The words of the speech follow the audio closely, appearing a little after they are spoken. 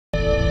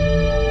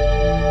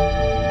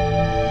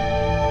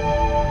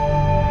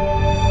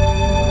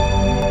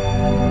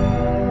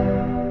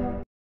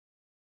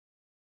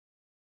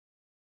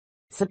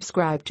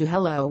Subscribe to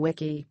Hello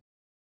Wiki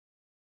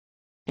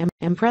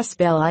and press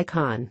bell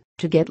icon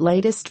to get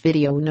latest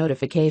video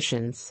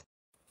notifications.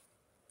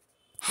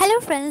 Hello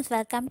friends,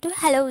 welcome to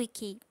Hello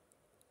Wiki.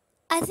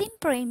 Azim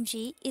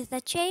Premji is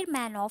the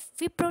chairman of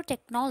Wipro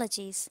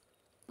Technologies,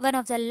 one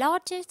of the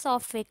largest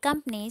software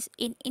companies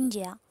in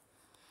India.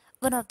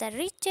 One of the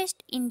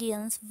richest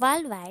Indians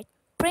worldwide,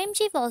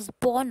 Premji was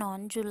born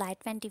on July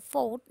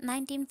 24,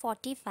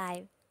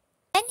 1945.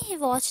 When he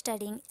was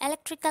studying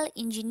electrical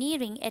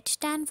engineering at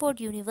Stanford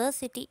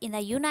University in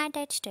the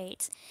United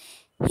States,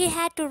 he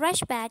had to rush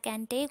back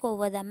and take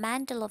over the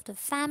mantle of the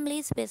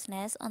family's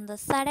business on the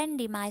sudden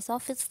demise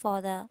of his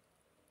father.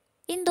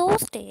 In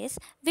those days,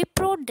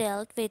 Wipro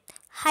dealt with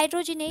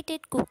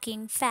hydrogenated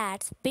cooking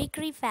fats,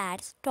 bakery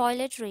fats,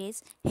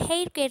 toiletries,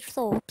 hair care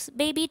soaps,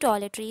 baby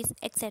toiletries,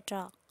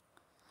 etc.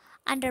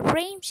 Under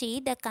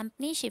Premji, the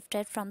company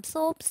shifted from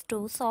soaps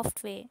to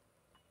software.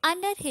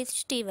 Under his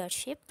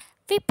stewardship,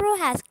 Wipro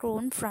has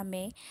grown from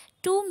a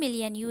 $2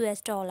 million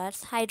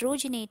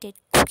hydrogenated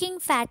cooking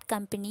fat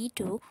company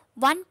to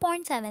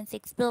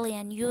 $1.76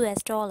 billion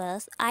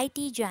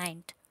IT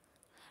giant.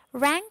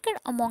 Ranked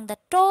among the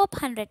top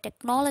 100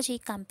 technology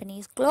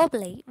companies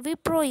globally,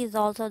 Wipro is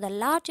also the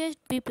largest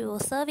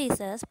BPO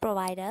services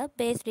provider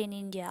based in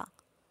India.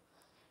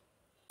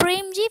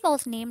 Premji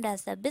was named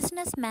as the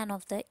Businessman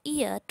of the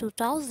Year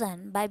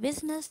 2000 by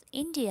Business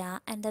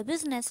India and the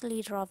Business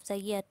Leader of the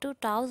Year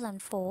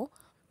 2004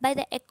 by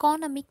the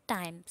Economic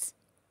Times.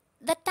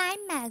 The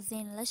Time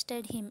magazine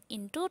listed him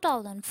in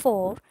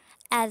 2004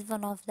 as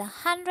one of the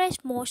 100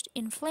 most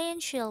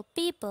influential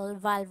people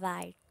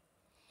worldwide.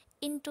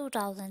 In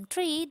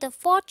 2003, the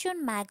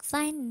Fortune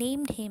magazine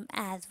named him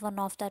as one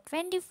of the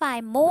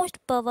 25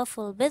 most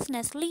powerful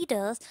business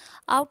leaders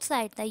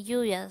outside the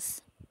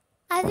US.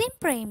 Azim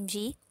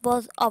Premji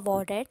was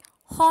awarded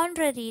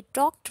honorary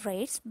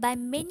doctorates by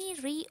many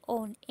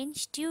renowned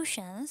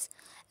institutions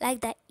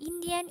like the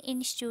Indian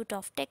Institute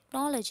of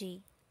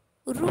Technology,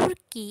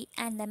 Roorkee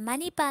and the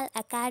Manipal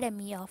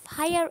Academy of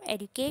Higher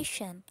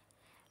Education,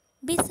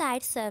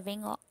 besides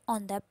serving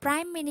on the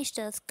Prime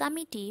Minister's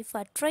Committee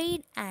for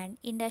Trade and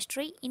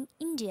Industry in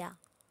India.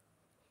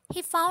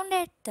 He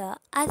founded the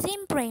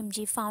Azim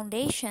Premji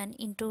Foundation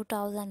in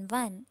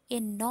 2001, a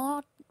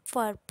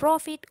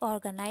not-for-profit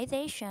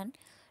organization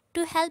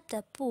to help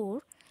the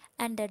poor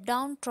and the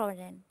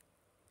downtrodden.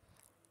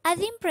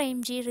 Azim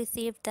Premji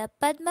received the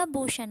Padma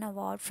Bhushan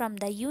Award from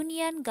the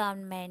Union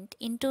government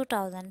in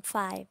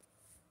 2005.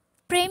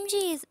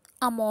 Premji is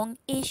among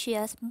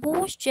Asia's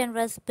most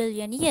generous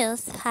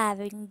billionaires,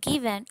 having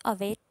given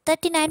away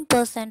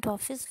 39%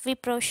 of his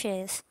Wipro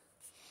shares.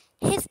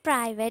 His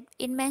private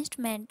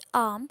investment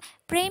arm,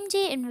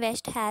 Premji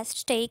Invest, has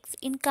stakes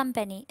in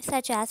companies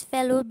such as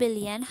fellow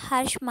billionaire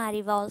Harsh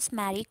Marival's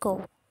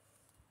Marico.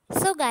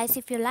 So guys,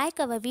 if you like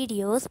our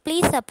videos,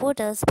 please support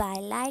us by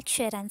like,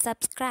 share and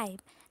subscribe.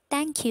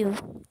 Thank you.